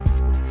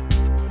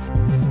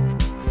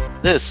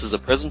This is a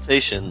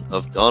presentation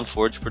of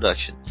Dawnforge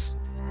Productions.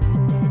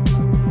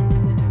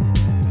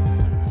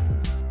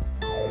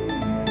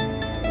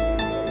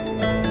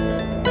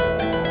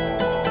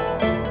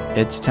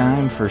 It's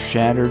time for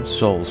Shattered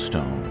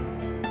Soulstone,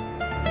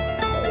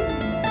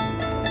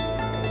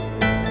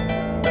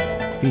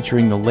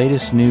 featuring the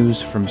latest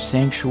news from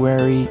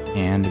Sanctuary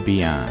and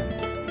beyond.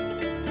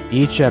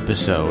 Each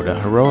episode,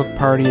 a heroic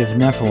party of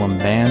Nephilim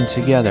band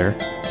together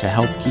to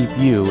help keep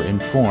you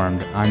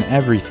informed on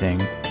everything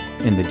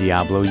in the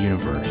Diablo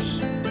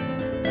universe.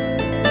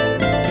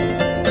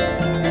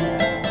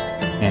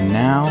 And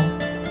now,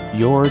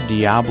 your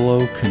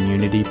Diablo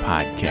Community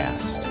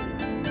Podcast.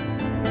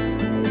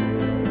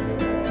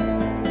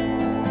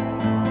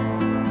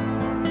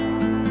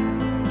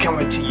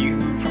 Coming to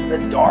you from the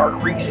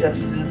dark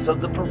recesses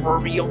of the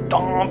proverbial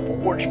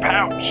Dawnforge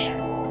pouch.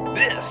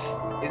 This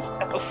is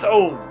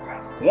episode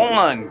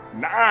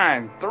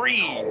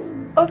 193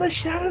 of the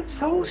Shattered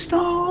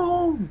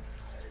Soulstone.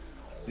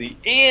 The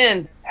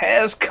end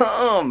has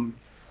come.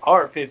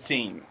 Part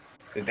 15.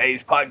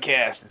 Today's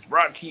podcast is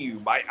brought to you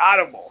by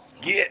Audible.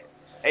 Get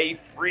a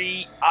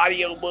free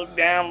audiobook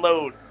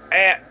download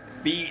at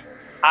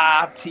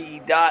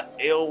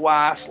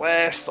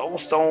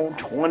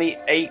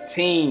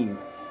bit.ly/Soulstone2018.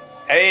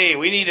 Hey,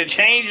 we need to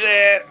change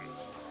that.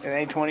 It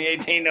ain't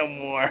 2018 no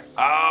more.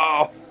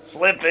 Oh,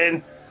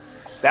 slipping.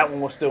 That one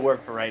will still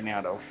work for right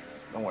now, though.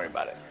 Don't worry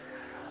about it.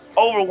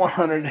 Over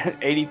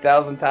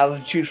 180,000 titles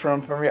to choose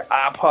from your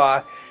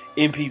iPod,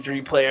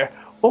 MP3 player,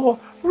 or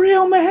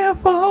Realme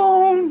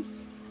phone.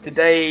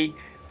 Today,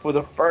 for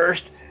the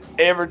first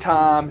ever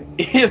time,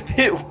 if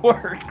it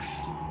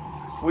works,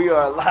 we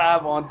are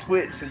live on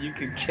Twitch, so you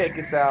can check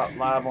us out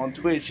live on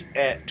Twitch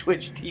at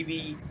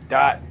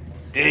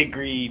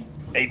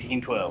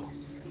twitchtv.deadgreed1812.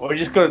 Or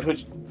just go to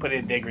Twitch, put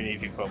in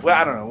deadgreed1812. Well,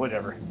 I don't know,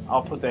 whatever.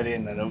 I'll put that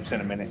in the notes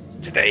in a minute.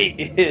 Today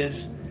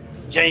is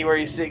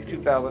January 6,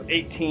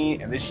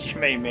 2018, and this is your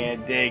main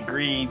man, Dead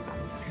Greed.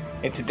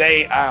 And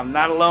today, I am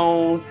not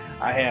alone.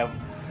 I have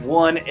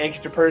one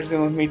extra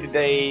person with me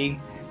today,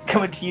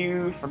 coming to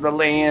you from the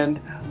land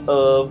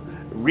of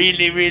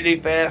really, really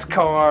fast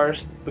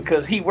cars,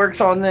 because he works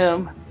on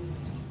them.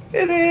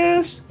 It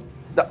is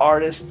the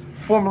artist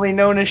formerly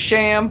known as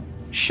Sham,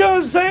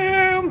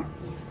 Shazam.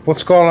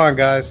 What's going on,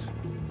 guys?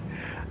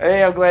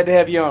 Hey, I'm glad to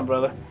have you on,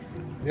 brother.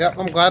 Yep,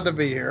 I'm glad to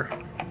be here.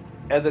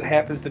 As it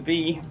happens to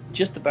be,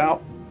 just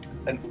about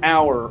an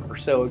hour or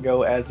so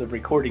ago as of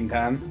recording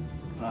time,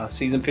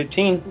 season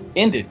 15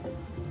 ended.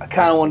 I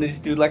kind of wanted to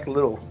do like a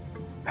little,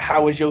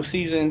 how was your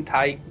season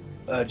type?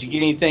 Did you get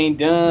anything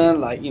done?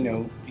 Like, you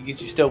know, did you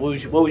get your stuff?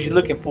 What was you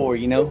looking for?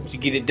 You know, did you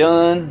get it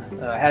done?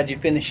 How'd you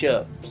finish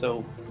up?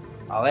 So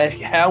I'll ask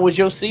you, how was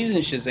your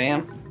season,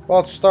 Shazam?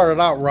 Well, it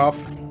started out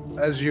rough,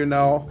 as you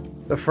know.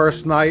 The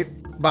first night,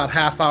 about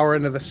half hour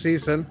into the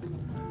season,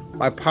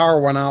 my power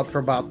went out for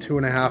about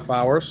 2.5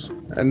 hours.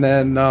 And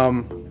then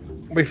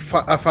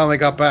I finally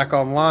got back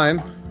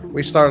online.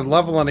 We started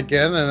leveling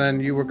again, and then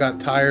you got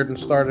tired and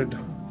started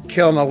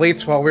killing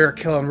elites while we were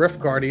killing Rift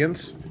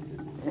Guardians.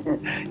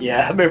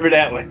 Yeah, I remember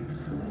that one.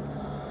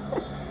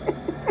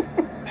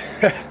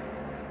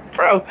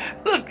 Bro,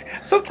 look,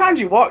 sometimes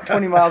you walk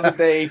 20 miles a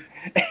day,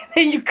 and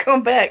then you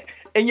come back,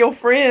 and your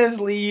friends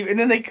leave, and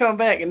then they come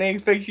back, and they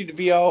expect you to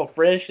be all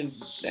fresh, and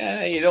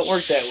you don't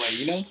work that way,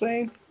 you know what I'm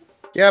saying?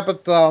 Yeah,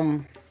 but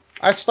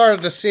I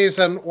started the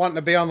season wanting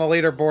to be on the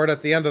leaderboard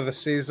at the end of the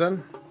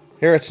season.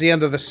 Here it's the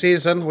end of the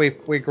season.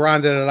 We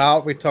grinded it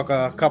out. We took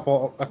a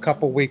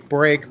couple week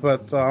break,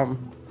 but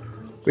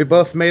we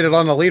both made it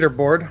on the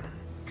leaderboard.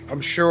 I'm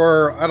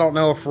sure, I don't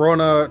know if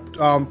Rona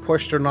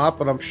pushed or not,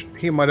 but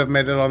he might have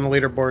made it on the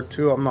leaderboard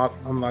too. I'm not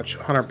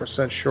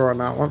 100% sure on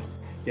that one.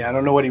 Yeah, I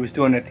don't know what he was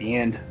doing at the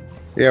end.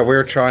 Yeah, we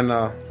were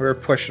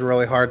pushing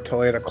really hard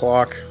till 8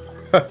 o'clock.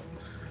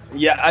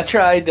 Yeah, I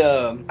tried,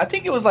 I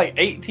think it was like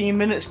 18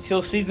 minutes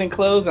till season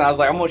closed, and I was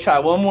like, I'm going to try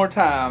one more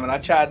time, and I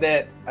tried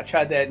that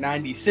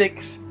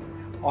 96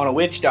 on a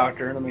Witch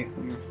Doctor. Let me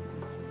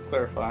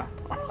clarify.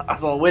 I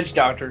was on a Witch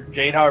Doctor,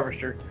 Jade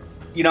Harvester.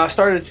 You know, I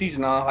started the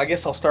season off, I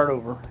guess I'll start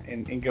over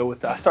and go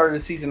with that. I started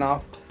the season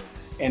off,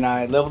 and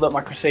I leveled up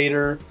my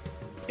Crusader,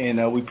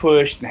 and we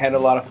pushed and had a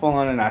lot of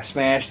fun, and I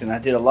smashed, and I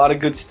did a lot of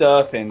good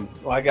stuff, and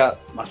I got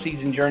my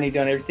season journey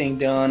done, everything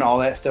done, all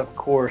that stuff, of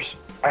course.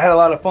 I had a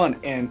lot of fun,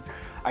 and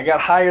I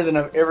got higher than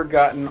I've ever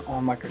gotten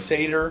on my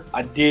Crusader.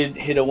 I did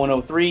hit a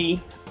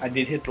 103. I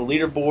did hit the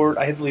leaderboard.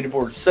 I hit the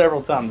leaderboard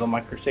several times on my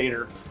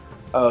Crusader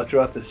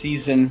throughout the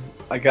season.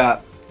 I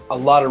got a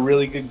lot of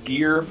really good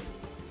gear,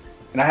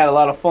 and I had a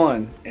lot of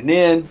fun. And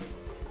then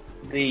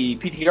the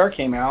PTR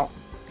came out,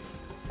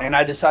 and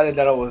I decided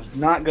that I was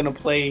not going to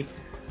play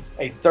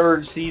a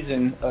third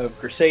season of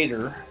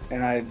Crusader.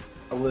 And I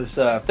was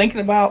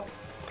thinking about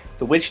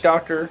the Witch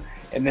Doctor.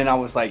 And then I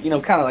was like, you know,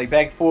 kind of like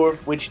back and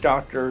forth, Witch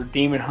Doctor,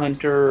 Demon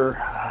Hunter.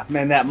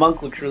 Man, that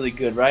monk looks really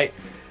good, right?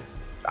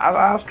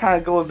 I was kind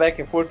of going back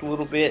and forth a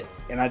little bit,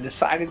 and I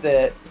decided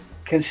that,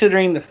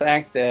 considering the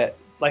fact that,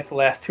 like the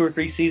last 2 or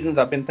 3 seasons,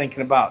 I've been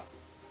thinking about,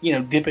 you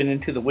know, dipping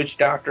into the Witch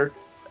Doctor.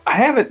 I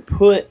haven't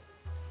put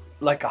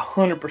like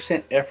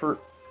 100% effort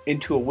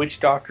into a witch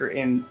doctor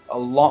in a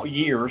long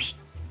years.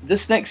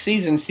 This next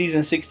season,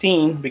 season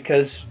 16,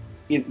 because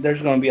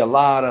there's going to be a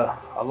lot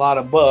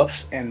of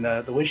buffs, and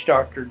the witch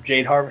doctor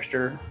Jade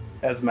Harvester,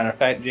 as a matter of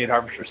fact, Jade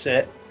Harvester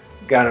set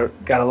got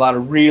a lot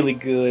of really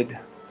good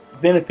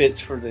benefits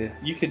for the.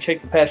 You can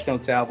check the patch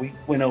notes out. We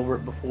went over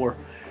it before,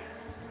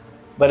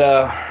 but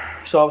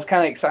so I was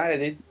kind of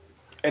excited,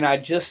 and I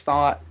just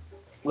thought,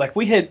 like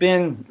we hadn't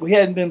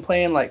been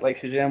playing like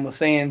Shazam was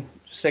saying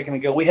just a second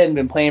ago. We hadn't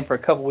been playing for a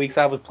couple weeks.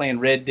 I was playing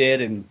Red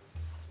Dead, and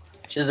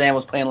Shazam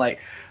was playing like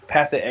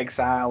Path of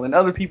Exile, and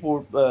other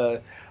people were.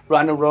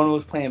 Rhino Rona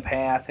was playing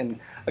Path, and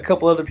a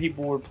couple other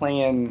people were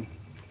playing,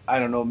 I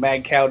don't know,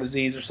 Mad Cow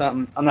Disease or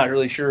something. I'm not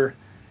really sure.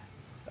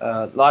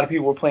 A lot of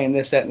people were playing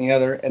this, that, and the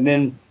other. And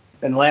then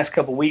in the last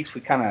couple of weeks,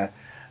 we kind of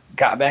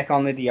got back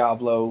on the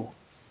Diablo,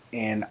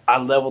 and I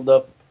leveled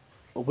up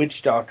a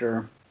Witch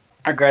Doctor.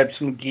 I grabbed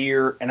some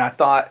gear, and I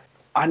thought,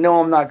 I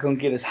know I'm not going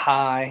to get as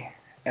high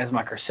as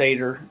my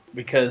Crusader,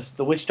 because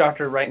the Witch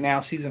Doctor right now,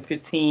 Season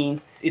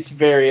 15, it's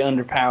very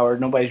underpowered.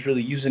 Nobody's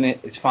really using it.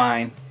 It's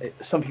fine.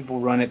 Some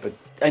people run it, but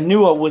I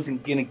knew I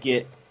wasn't going to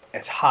get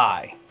as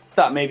high.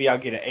 Thought maybe I'll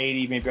get an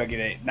 80, maybe I'll get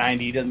a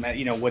 90, doesn't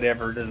matter,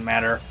 whatever, doesn't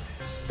matter.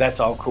 That's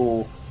all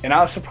cool. And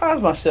I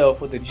surprised myself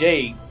with the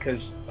Jade,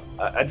 because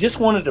I just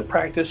wanted to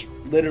practice,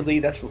 literally,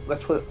 that's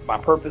what my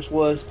purpose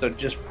was, to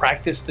just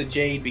practice the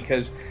Jade,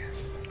 because,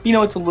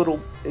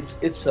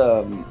 it's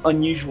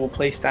unusual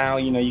play style.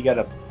 You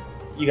gotta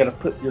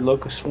put your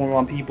Locust Swarm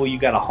on people, you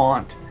gotta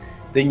haunt,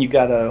 then you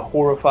gotta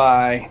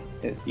horrify,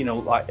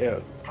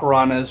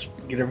 piranhas,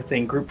 get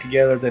everything grouped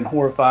together, then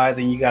horrify,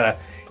 then you gotta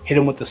hit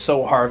them with the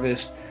Soul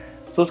Harvest.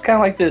 So it's kind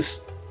of like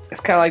this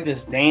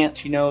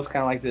dance,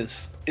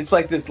 it's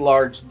like this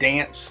large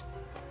dance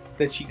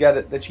that you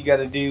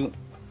gotta do.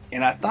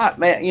 And I thought,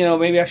 man,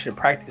 maybe I should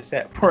practice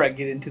that before I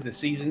get into the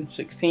season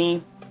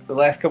 16. The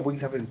last couple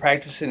weeks I've been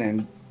practicing,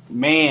 and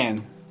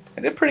man,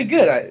 I did pretty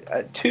good.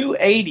 I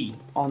 280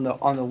 on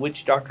the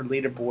Witch Doctor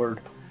leaderboard,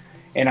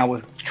 and I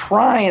was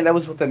trying. That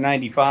was with the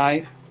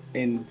 95,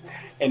 and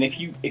if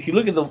you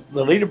look at the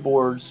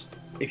leaderboards,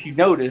 if you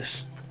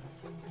notice,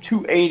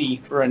 280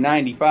 for a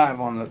 95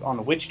 on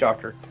the Witch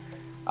Doctor.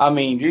 I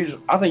mean,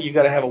 I think you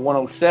got to have a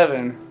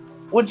 107.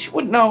 What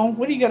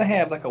do you got to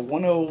have, like a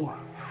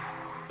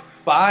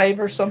 105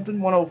 or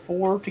something,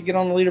 104 to get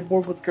on the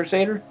leaderboard with the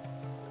Crusader?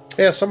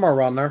 Yeah, somewhere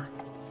around there.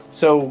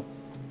 So,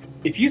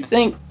 if you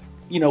think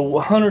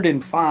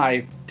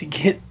 105 to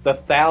get the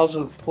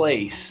 1,000th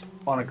place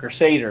on a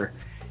Crusader,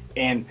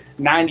 and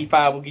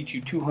 95 will get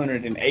you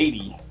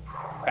 280.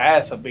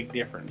 That's a big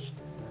difference.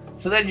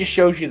 So that just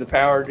shows you the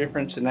power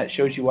difference, and that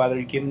shows you why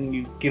they're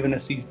giving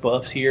us these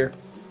buffs here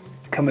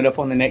coming up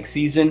on the next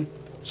season.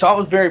 So I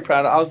was very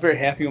proud. I was very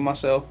happy with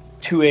myself.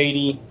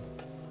 280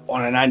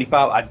 on a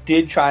 95. I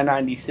did try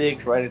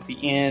 96 right at the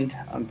end.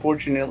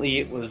 Unfortunately,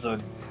 it was a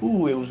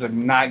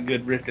not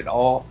good rift at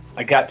all.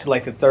 I got to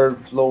like the third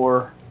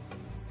floor,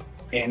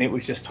 and it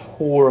was just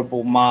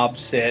horrible mob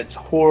sets,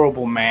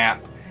 horrible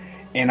map,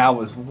 and I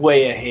was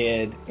way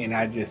ahead, and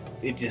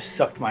it just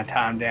sucked my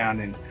time down.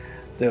 And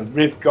the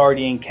Rift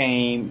Guardian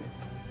came,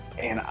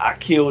 and I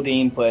killed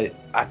him, but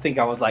I think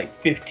I was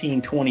like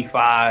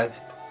 15-25. I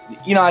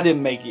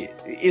didn't make it.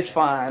 It's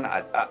fine.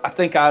 I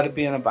think I'd have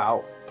been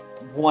about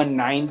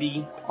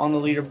 190 on the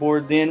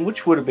leaderboard then,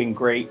 which would have been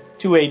great.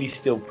 280 is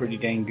still pretty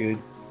dang good.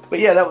 But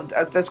yeah,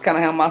 that's kind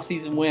of how my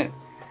season went.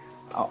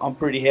 I'm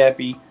pretty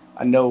happy.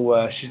 I know,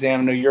 Shazam,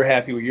 I know you're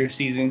happy with your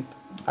season.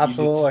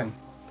 Absolutely.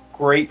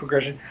 Great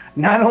progression.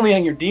 Not only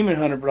on your Demon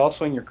Hunter, but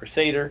also on your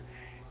Crusader.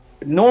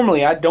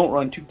 Normally, I don't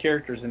run two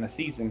characters in a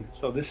season,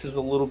 so this is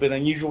a little bit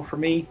unusual for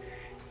me.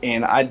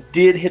 And I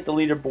did hit the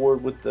leaderboard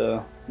with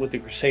the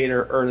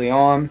Crusader early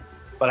on,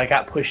 but I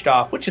got pushed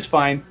off, which is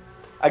fine.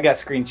 I got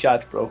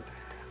screenshots, bro.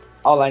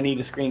 All I need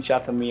is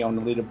screenshots of me on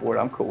the leaderboard.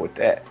 I'm cool with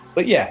that.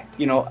 But yeah,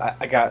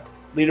 I got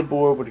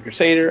leaderboard with the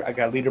Crusader. I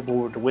got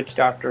leaderboard with the Witch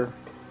Doctor.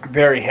 I'm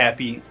very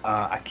happy.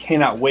 I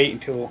cannot wait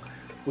until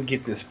we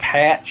get this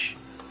patch.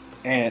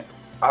 And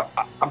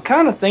I'm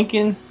kind of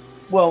thinking,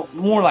 well,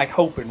 more like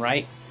hoping,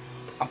 right?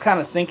 I'm kind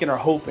of thinking or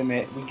hoping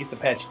that we get the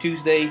patch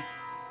Tuesday.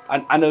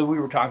 I know we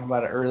were talking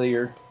about it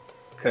earlier,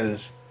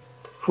 because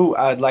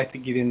I'd like to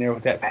get in there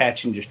with that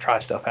patch and just try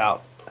stuff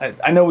out.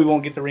 I know we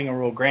won't get the Ring of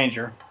Royal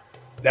Grandeur.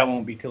 That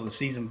won't be till the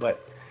season,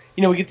 but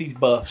we get these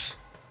buffs,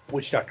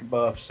 Witch Doctor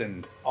buffs,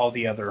 and all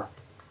the other.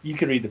 You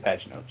can read the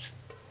patch notes.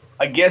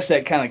 I guess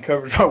that kind of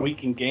covers our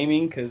weekend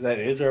gaming, because that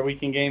is our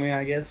weekend gaming,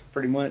 I guess,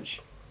 pretty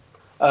much.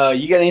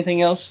 You got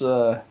anything else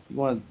you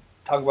want to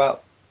talk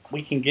about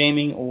weekend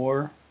gaming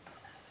or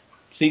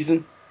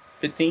season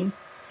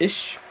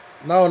 15-ish?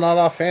 No, not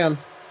offhand.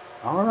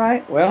 All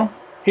right. Well,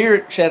 here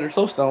at Shattered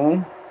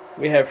Soulstone,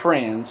 we have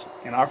friends,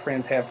 and our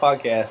friends have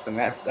podcasts, and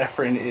that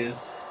friend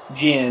is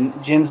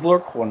Jen's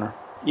Lore Corner.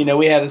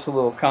 We had this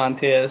little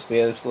contest. We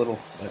had this little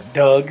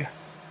Doug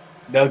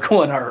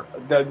won our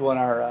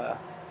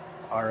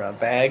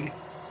bag,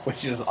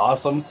 which is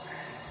awesome.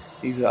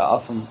 He's an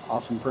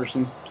awesome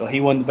person. So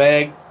he won the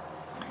bag,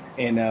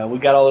 and we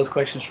got all those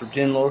questions for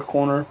Jen Lore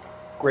Corner.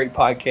 great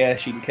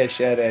podcast. You can catch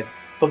that at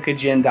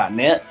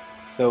bookagen.net.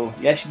 So,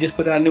 yeah, she just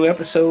put out a new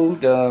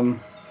episode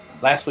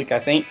last week, I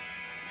think.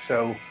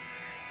 So,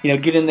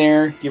 get in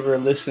there, give her a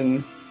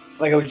listen.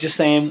 Like I was just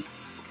saying,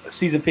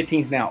 season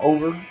 15 is now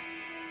over.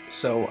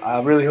 So,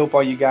 I really hope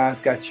all you guys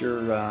got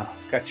your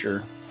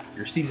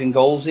season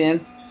goals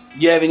in.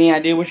 You have any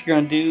idea what you're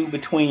going to do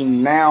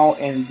between now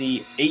and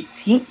the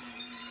 18th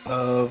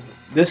of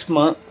this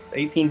month,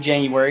 18th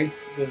January,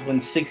 is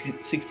when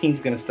 16 is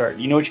going to start.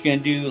 You know what you're going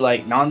to do,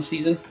 like,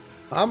 non-season?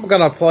 I'm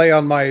going to play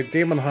on my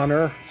Demon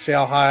Hunter, see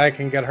how high I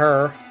can get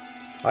her.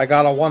 I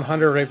got a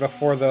 100 right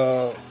before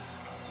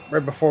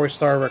we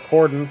started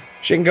recording.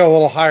 She can go a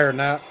little higher than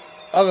that.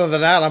 Other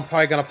than that, I'm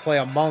probably going to play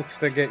a monk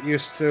to get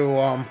used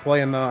to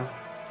playing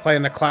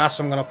the class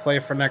I'm going to play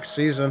for next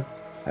season.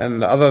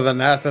 And other than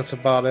that, that's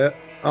about it.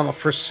 I don't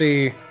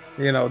foresee,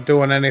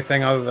 doing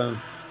anything other than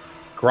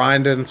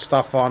grinding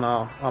stuff on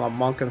a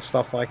monk and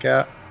stuff like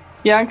that.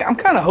 Yeah, I'm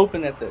kind of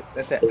hoping that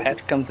that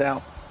patch comes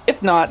out.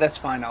 If not, that's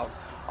fine.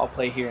 I'll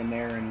play here and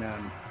there,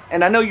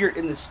 and I know you're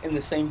in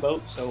the same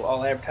boat, so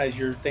I'll advertise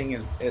your thing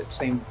at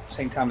the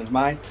same time as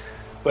mine.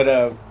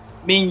 But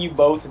me and you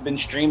both have been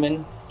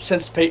streaming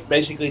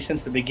basically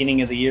since the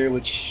beginning of the year,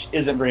 which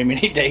isn't very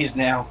many days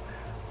now.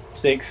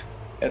 6.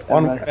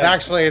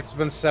 Actually, it's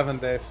been 7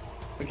 days.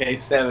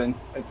 Okay, 7,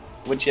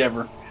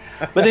 whichever.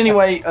 But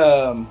anyway,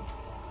 I'm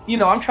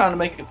trying to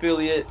make an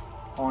affiliate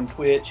on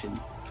Twitch and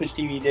Twitch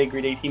TV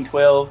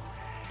Deadgrid1812,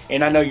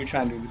 and I know you're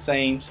trying to do the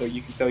same, so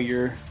you can throw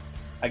your,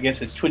 I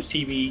guess it's Twitch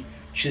TV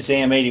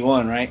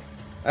Shazam81, right?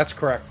 That's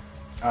correct.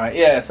 All right,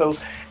 yeah. So,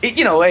 hey,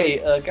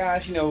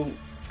 guys,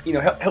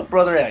 help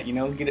brother out.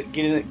 Get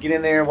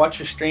in there, watch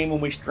the stream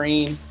when we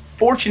stream.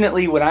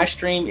 Fortunately, when I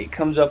stream, it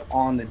comes up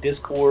on the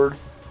Discord.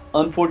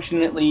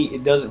 Unfortunately,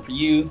 it doesn't for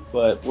you,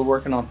 but we're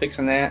working on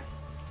fixing that.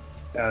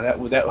 That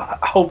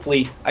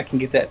hopefully I can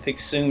get that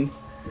fixed soon.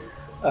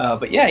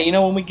 But yeah,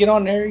 when we get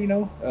on there,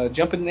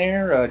 jump in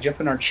there,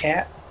 jump in our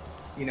chat,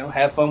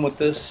 have fun with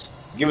this.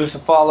 Give us a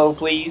follow,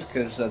 please,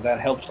 because that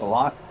helps a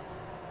lot.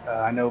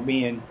 I know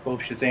me and both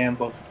Shazam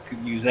both could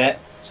use that.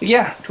 So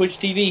yeah, Twitch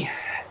TV,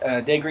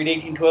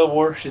 Deadgrid1812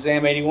 or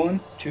Shazam81,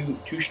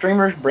 two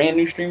streamers, brand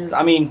new streamers.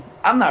 I mean,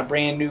 I'm not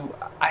brand new.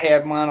 I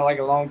had mine like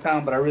a long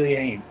time, but I really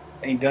ain't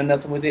done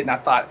nothing with it. And I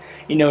thought,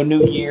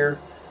 new year,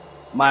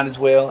 might as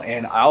well.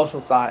 And I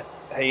also thought,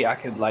 hey, I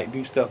could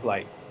do stuff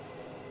like,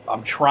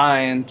 I'm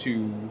trying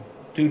to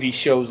do these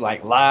shows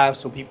live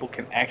so people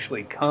can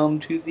actually come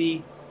to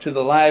the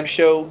live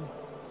show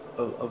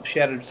of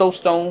Shattered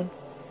Soulstone,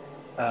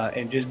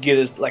 and just get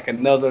us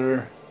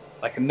another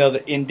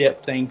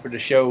in-depth thing for the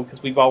show,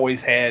 because we've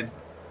always had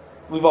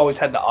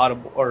the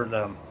audible or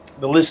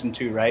the listen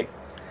to, right?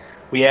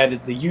 We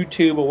added the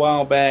YouTube a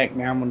while back.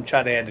 Now I'm going to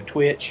try to add the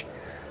Twitch.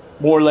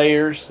 More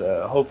layers,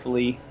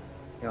 hopefully,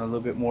 a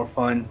little bit more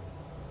fun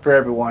for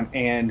everyone.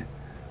 And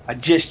I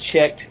just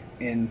checked,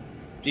 and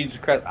Jesus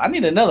Christ, I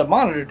need another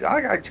monitor.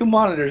 I got 2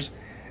 monitors.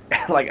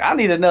 I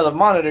need another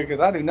monitor because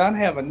I do not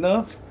have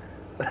enough.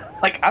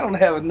 I don't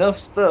have enough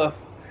stuff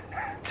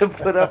to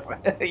put up.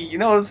 You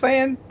know what I'm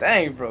saying?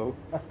 Dang, bro.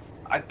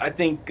 I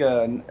think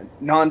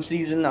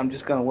non-season, I'm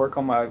just going to work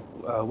on my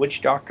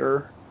Witch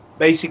Doctor.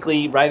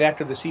 Basically, right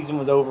after the season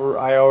was over,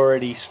 I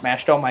already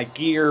smashed all my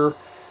gear,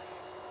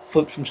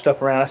 flipped some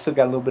stuff around. I still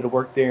got a little bit of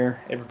work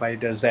there. Everybody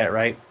does that,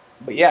 right?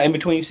 But yeah, in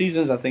between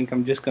seasons, I think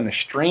I'm just going to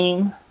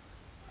stream.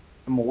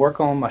 I'm going to work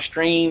on my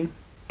stream,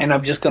 and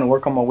I'm just going to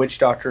work on my Witch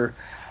Doctor.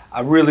 I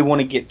really want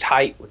to get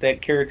tight with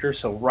that character,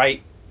 so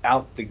right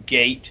out the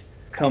gate,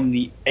 come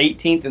the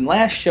 18th, and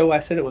last show I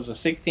said it was the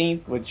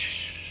 16th,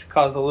 which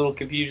caused a little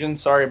confusion.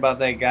 Sorry about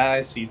that,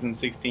 guys. Season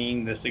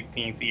 16, the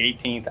 16th, the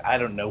 18th, I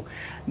don't know.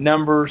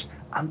 Numbers,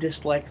 I'm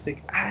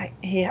dyslexic.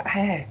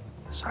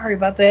 Sorry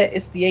about that.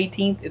 It's the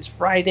 18th. It's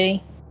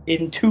Friday.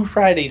 In 2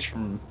 Fridays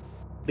from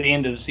the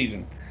end of the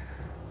season.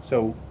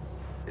 So,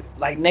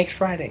 next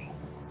Friday.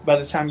 By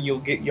the time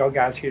y'all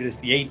guys hear this,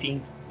 the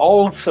 18th.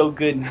 Also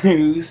good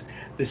news.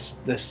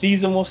 The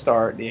season will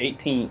start the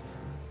 18th.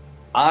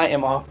 I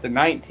am off the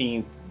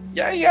 19th.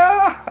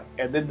 Yeah.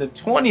 And then the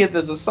 20th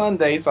is a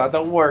Sunday, so I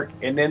don't work.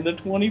 And then the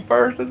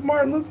 21st is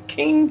Martin Luther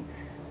King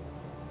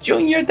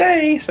Jr.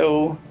 Day.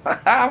 So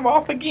I'm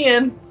off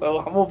again. So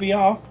I'm going to be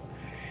off.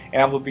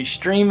 And I'm going to be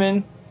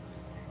streaming.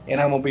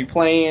 And I'm going to be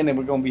playing. And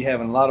we're going to be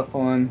having a lot of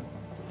fun.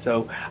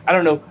 So I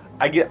don't know.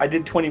 I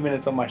did 20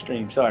 minutes on my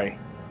stream. Sorry,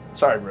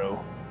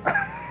 bro.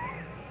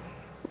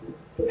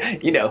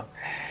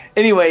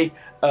 Anyway,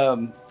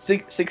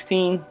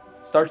 16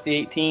 starts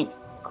the 18th.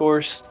 Of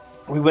course,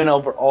 we went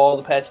over all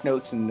the patch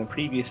notes in the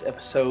previous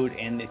episode,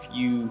 and if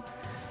you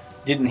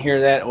didn't hear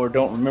that or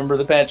don't remember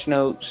the patch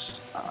notes,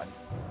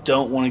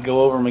 don't want to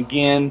go over them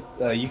again,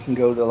 you can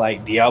go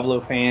to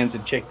Diablo fans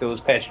and check those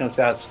patch notes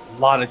out. It's a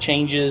lot of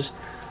changes.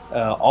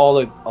 A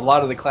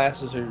lot of the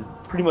classes are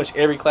pretty much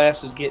every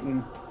class is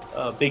getting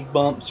big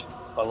bumps.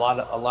 A lot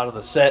of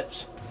the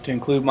sets, to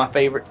include my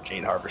favorite,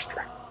 Jade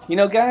Harvester.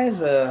 Guys,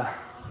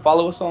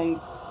 follow us on,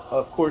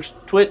 of course,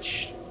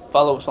 Twitch.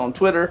 Follow us on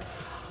Twitter,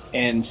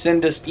 and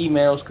send us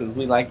emails because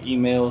we like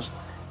emails.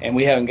 and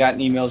we haven't gotten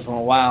emails in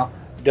a while.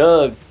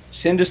 Doug,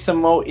 send us some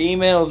more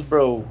emails,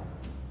 bro.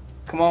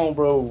 Come on,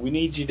 bro. We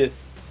need you to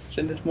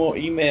send us more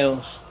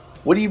emails.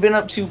 What have you been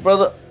up to,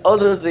 brother,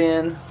 other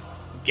than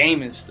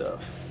gaming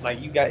stuff?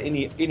 Like, you got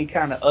any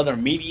kind of other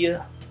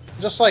media?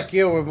 Just like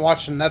you, we've been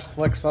watching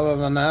Netflix other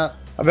than that.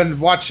 I've been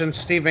watching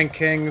Stephen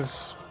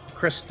King's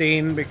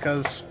Christine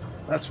because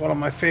that's one of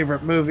my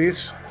favorite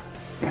movies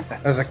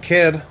as a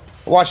kid.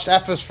 I watched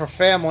F is for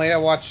Family. I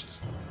watched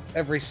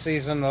every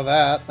season of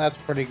that. That's a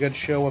pretty good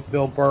show with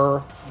Bill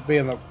Burr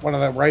being one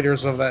of the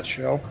writers of that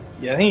show.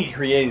 Yeah, I think he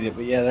created it,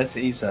 but yeah,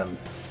 he's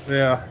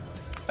Yeah.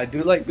 I do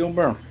like Bill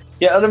Burr.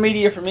 Yeah, other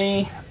media for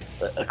me,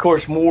 of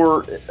course,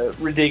 more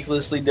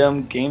ridiculously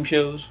dumb game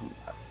shows.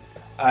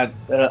 I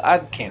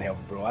can't help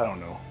it, bro. I don't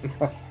know.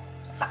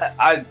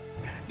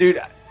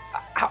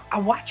 I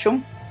watch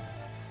them,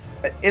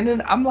 and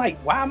then I'm like,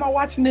 why am I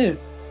watching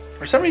this?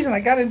 For some reason, I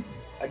got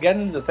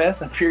into the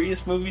Fast and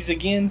Furious movies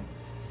again.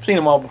 I've seen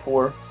them all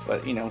before,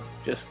 but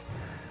just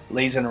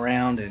lazing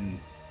around and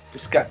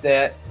just got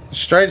that. The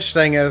strange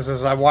thing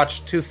is I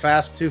watched Too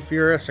Fast, Too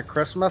Furious at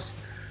Christmas,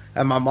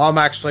 and my mom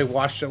actually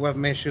watched it with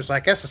me. She was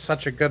like, "This is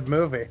such a good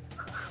movie."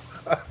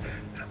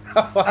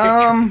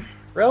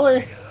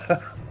 Really?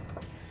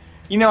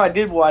 I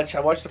did watch. I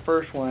watched the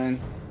first one,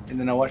 and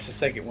then I watched the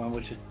second one,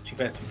 which is Too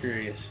Fast and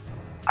Furious.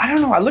 I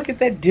don't know. I look at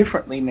that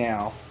differently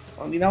now.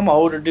 I'm an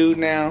older dude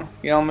now.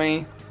 You know what I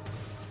mean?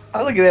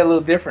 I look at that a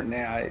little different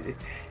now.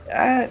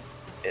 I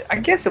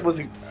guess it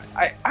was.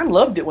 I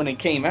loved it when it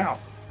came out,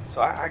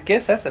 so I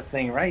guess that's a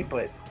thing, right?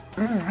 But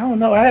I don't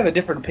know. I have a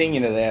different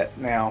opinion of that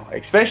now,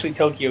 especially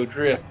Tokyo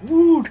Drift.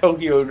 Woo,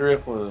 Tokyo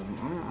Drift was.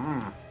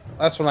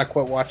 That's when I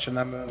quit watching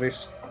them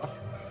movies.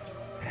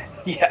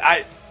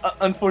 Yeah,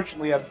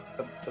 unfortunately I've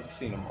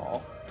seen them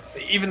all,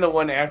 even the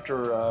one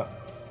after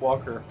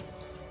Walker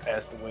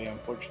passed away.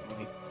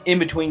 Unfortunately, in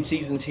between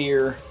seasons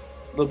here,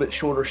 a little bit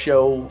shorter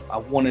show. I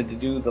wanted to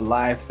do the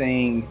live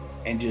thing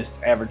and just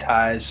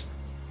advertise.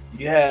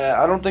 Yeah,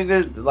 I don't think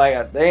there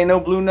ain't no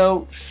Blue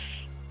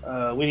Notes.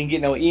 We didn't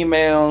get no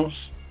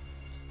emails,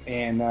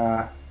 and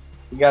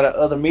we got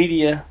other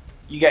media.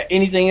 You got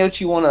anything else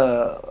you want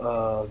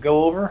to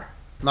go over?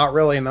 Not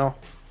really, no.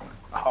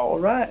 All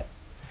right.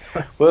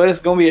 Well, it's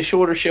gonna be a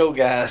shorter show,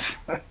 guys,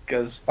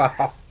 because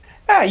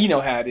you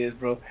know how it is,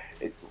 bro.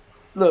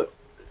 Look,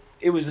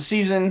 it was a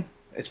season.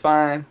 It's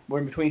fine. We're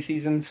in between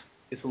seasons.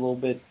 It's a little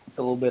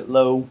bit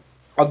low.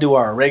 I'll do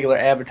our regular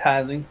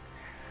advertising.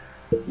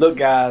 Look,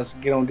 guys,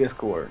 get on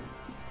Discord.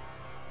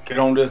 Get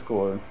on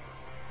Discord,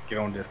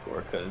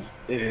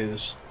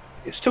 because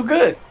it's too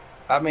good.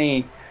 I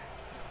mean,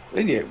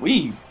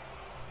 we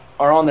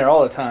are on there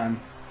all the time.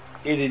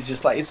 It is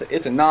just like it's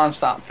a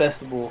nonstop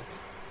festival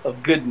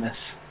of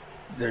goodness.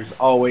 There's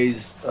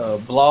always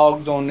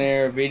blogs on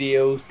there,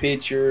 videos,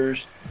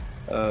 pictures.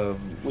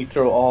 We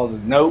throw all the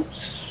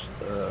notes,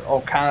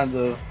 all kinds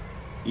of,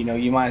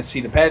 you might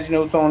see the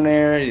paginotes on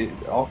there,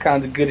 all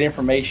kinds of good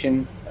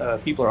information.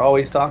 People are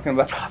always talking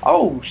about.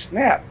 Oh,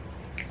 snap.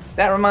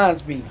 That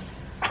reminds me.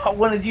 I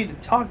wanted you to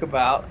talk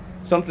about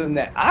something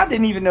that I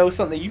didn't even know,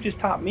 something that you just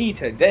taught me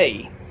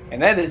today,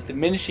 and that is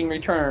diminishing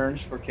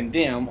returns for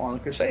Condemn on the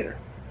Crusader.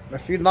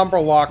 If you number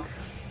lock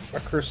a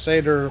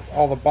Crusader,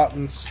 all the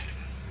buttons,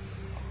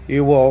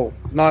 you will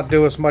not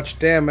do as much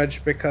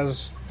damage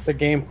because the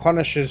game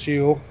punishes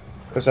you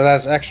because it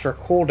has extra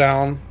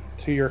cooldown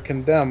to your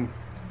Condemn.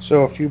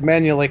 So if you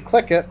manually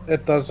click it,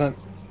 it doesn't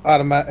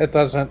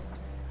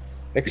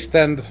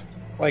extend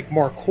like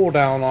more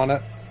cooldown on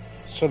it.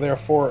 So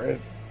therefore,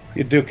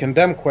 you do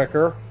Condemn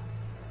quicker.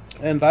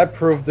 And I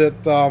proved it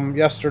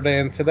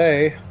yesterday and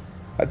today.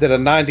 I did a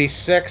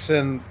 96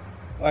 and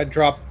I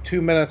dropped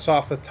 2 minutes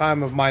off the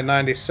time of my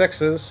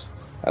 96s,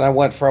 and I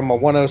went from a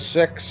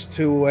 106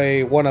 to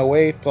a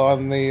 108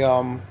 on the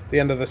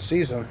end of the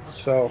season.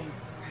 So,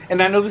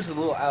 and I know this is a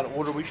little out of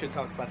order. We should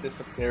talk about this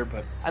up there,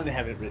 but I didn't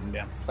have it written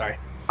down. Sorry.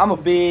 I'm a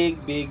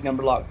big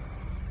number lock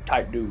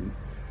type dude.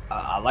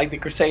 I like the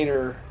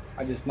Crusader.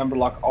 I just number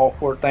lock all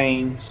 4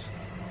 things,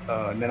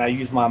 and then I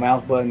use my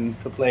mouse button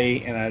to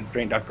play, and I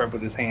drink Dr. Pepper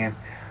with his hand.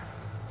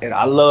 And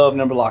I love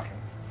number locking.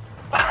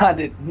 I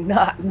did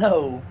not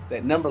know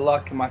that number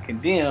locking my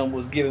Condemn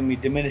was giving me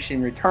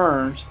diminishing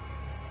returns,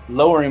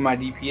 lowering my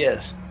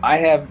DPS. I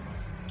have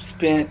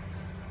spent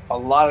a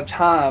lot of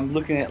time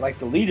looking at like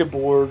the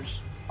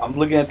leaderboards. I'm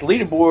looking at the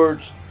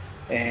leaderboards,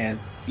 and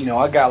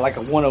I got like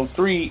a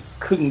 103,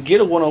 couldn't get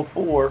a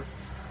 104.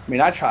 I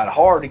mean, I tried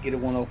hard to get a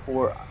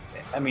 104.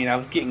 I mean, I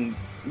was getting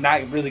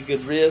not really good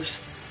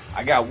riffs.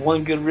 I got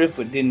one good riff,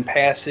 but didn't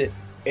pass it.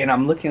 And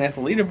I'm looking at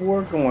the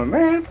leaderboard going,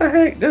 man, what the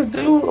heck? This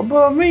dude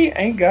above me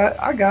I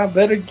got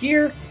better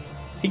gear.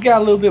 He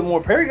got a little bit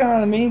more Paragon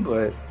than me,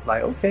 but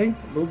like, okay,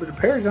 a little bit of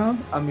Paragon.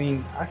 I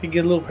mean, I could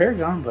get a little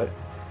Paragon, but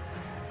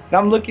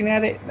I'm looking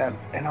at it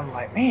and I'm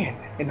like, man,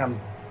 and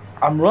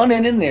I'm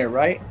running in there,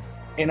 right?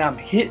 And I'm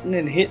hitting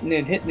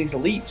these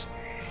elites,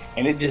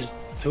 and it just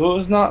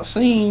does not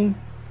seem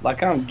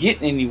like I'm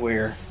getting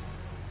anywhere.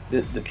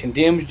 The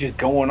Condemn's just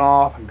going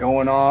off and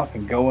going off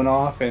and going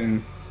off,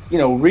 and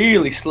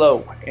really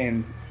slow.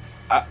 And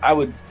I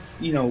would,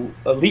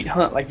 elite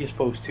hunt like you're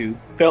supposed to.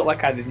 Felt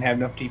like I didn't have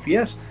enough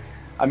DPS.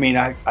 I mean,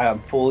 I'm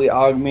fully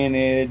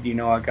augmented.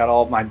 I got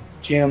all my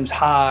gems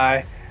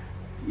high.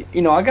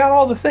 I got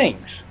all the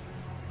things.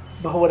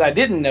 But what I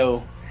didn't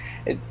know,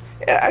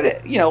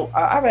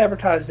 I've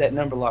advertised that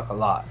number lock a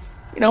lot.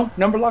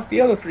 Number lock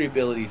the other 3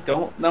 abilities.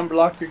 Don't number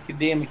lock your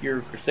Academic,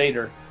 your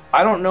Crusader.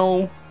 I don't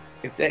know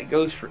if that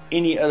goes for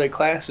any other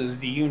classes.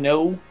 Do you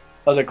know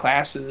other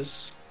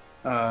classes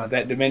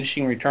that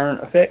diminishing return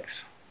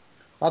affects?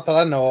 Not that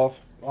I know of.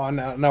 I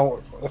know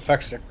it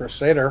affects the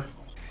Crusader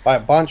by a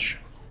bunch.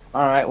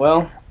 All right,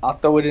 well, I'll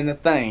throw it in a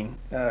thing.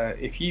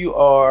 If you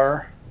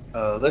are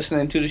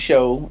listening to the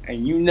show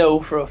and you know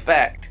for a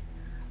fact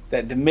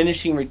that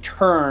diminishing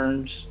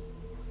returns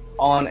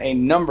on a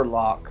number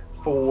lock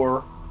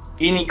for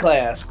any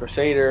class,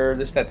 Crusader,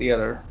 this, that, the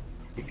other,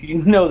 if you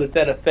know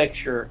that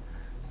affects your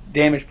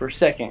damage per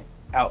second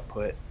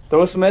output,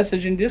 throw us a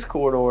message in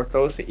Discord or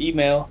throw us an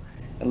email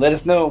and let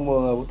us know, and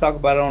we'll talk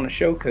about it on the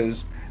show,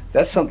 because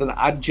that's something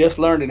I just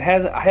learned and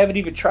I haven't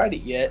even tried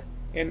it yet,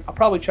 and I'll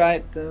probably try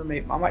it. I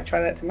might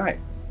try that tonight.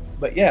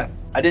 But yeah,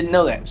 I didn't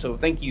know that, so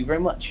thank you very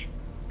much.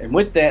 And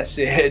with that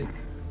said,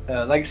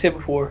 like I said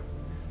before,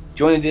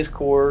 join the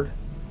Discord.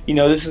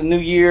 This is a new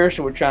year,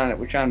 so we're trying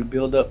to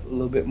build up a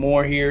little bit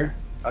more here.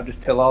 I'll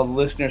just tell all the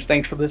listeners,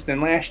 thanks for listening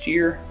last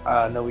year.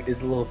 I know we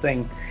did a little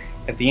thing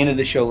at the end of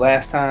the show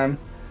last time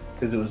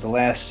because it was the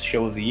last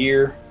show of the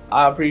year.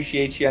 I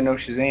appreciate you. I know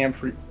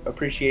Shazam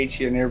appreciates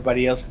you and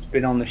everybody else that's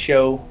been on the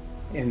show.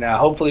 And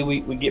hopefully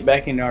we get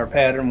back into our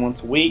pattern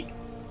once a week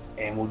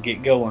and we'll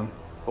get going.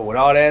 But with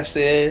all that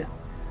said,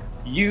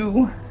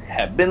 you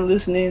have been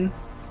listening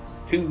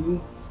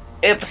to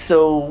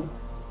episode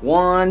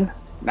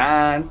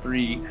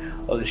 193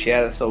 of the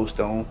Shattered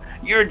Soulstone,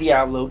 your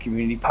Diablo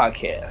community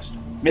podcast.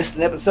 Missed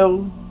an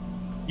episode?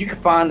 You can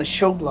find the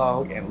show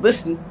blog and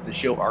listen to the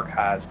show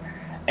archives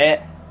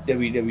at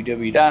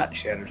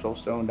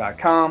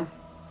www.shatteredsoulstone.com.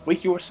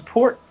 With your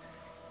support,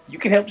 you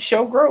can help the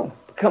show grow.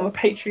 Become a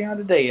Patreon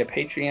today at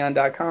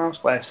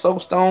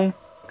patreon.com/soulstone.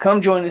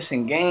 Come join us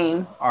in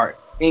game. Our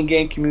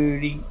in-game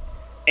community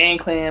and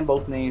clan,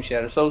 both named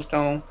Shattered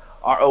Soulstone,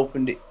 are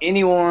open to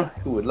anyone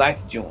who would like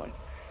to join.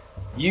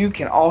 You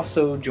can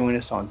also join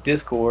us on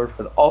Discord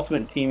for the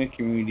ultimate team and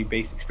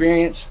community-based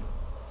experience.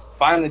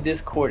 Find the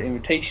Discord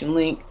invitation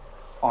link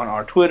on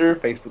our Twitter,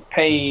 Facebook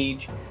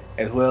page,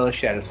 as well as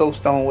Shattered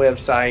Soulstone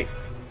website.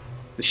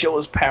 The show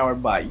is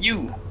powered by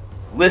you,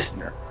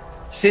 listener.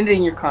 Send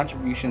in your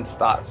contributions,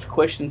 thoughts,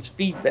 questions,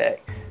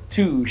 feedback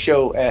to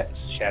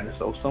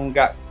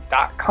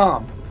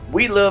show@shatteredsoulstone.com.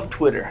 We love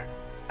Twitter.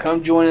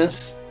 Come join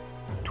us.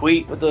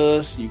 Tweet with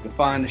us. You can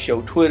find the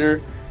show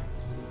Twitter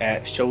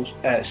at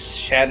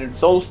Shattered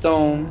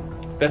Soulstone.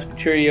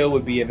 Vespertilio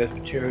would be at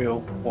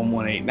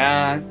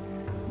Vespertilio1189.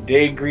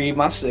 Dead Greed,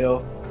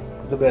 myself,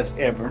 the best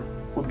ever,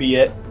 would be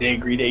at Dead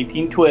Greed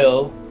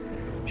 1812.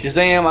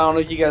 Shazam, I don't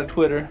know if you got a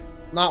Twitter.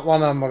 Not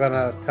one of them are going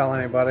to tell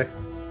anybody.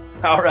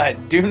 All right,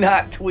 do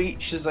not tweet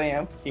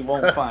Shazam. He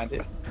won't find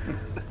it.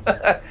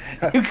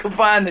 You can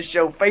find the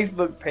show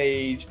Facebook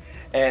page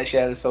at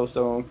Shattered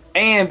Soulstone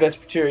and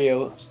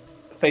Vespertilio's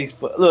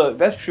Facebook. Look,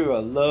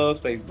 Vespertilio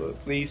loves Facebook.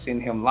 Please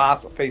send him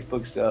lots of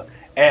Facebook stuff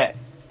at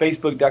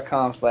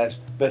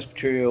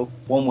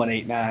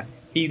facebook.com/Vespertilio1189.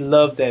 He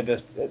loves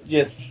that.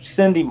 Just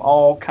send him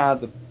all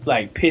kinds of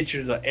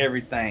pictures of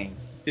everything.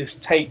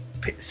 Just take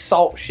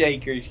salt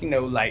shakers,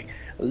 like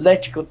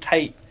electrical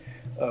tape,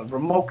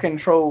 remote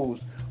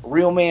controls,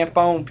 real man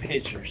phone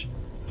pictures.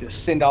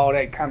 Just send all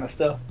that kind of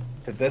stuff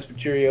to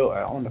Vespertilio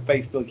on the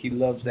Facebook. He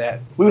loves that.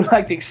 We would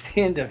like to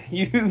extend a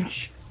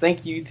huge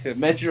thank you to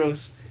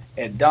Metros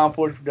at Dawn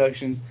Forge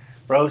Productions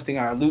for hosting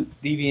our Loot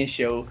Deviant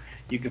show.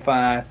 You can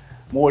find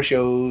more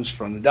shows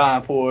from the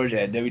Dawn Forge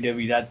at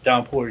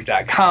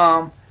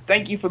www.dawnforge.com.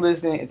 Thank you for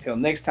listening. Until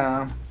next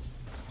time,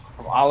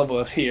 from all of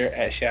us here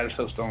at Shattered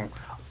Soulstone,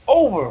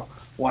 over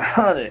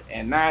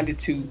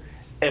 192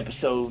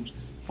 episodes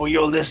for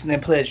your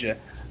listening pleasure.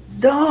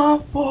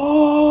 Dawn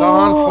Forge!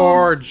 Dawn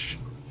Forge!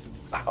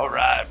 All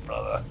right,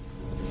 brother.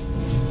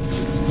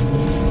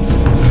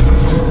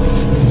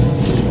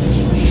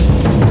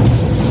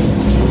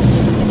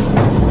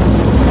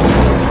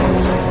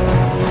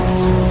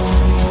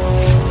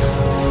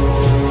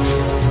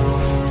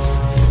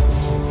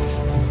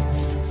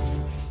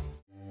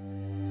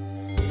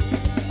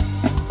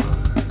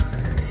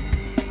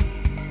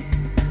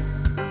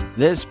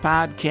 This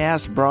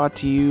podcast brought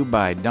to you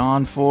by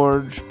Dawn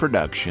Forge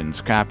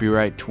Productions,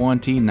 copyright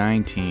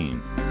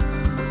 2019.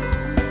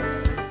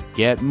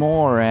 Get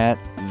more at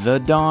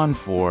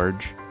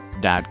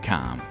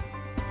thedawnforge.com.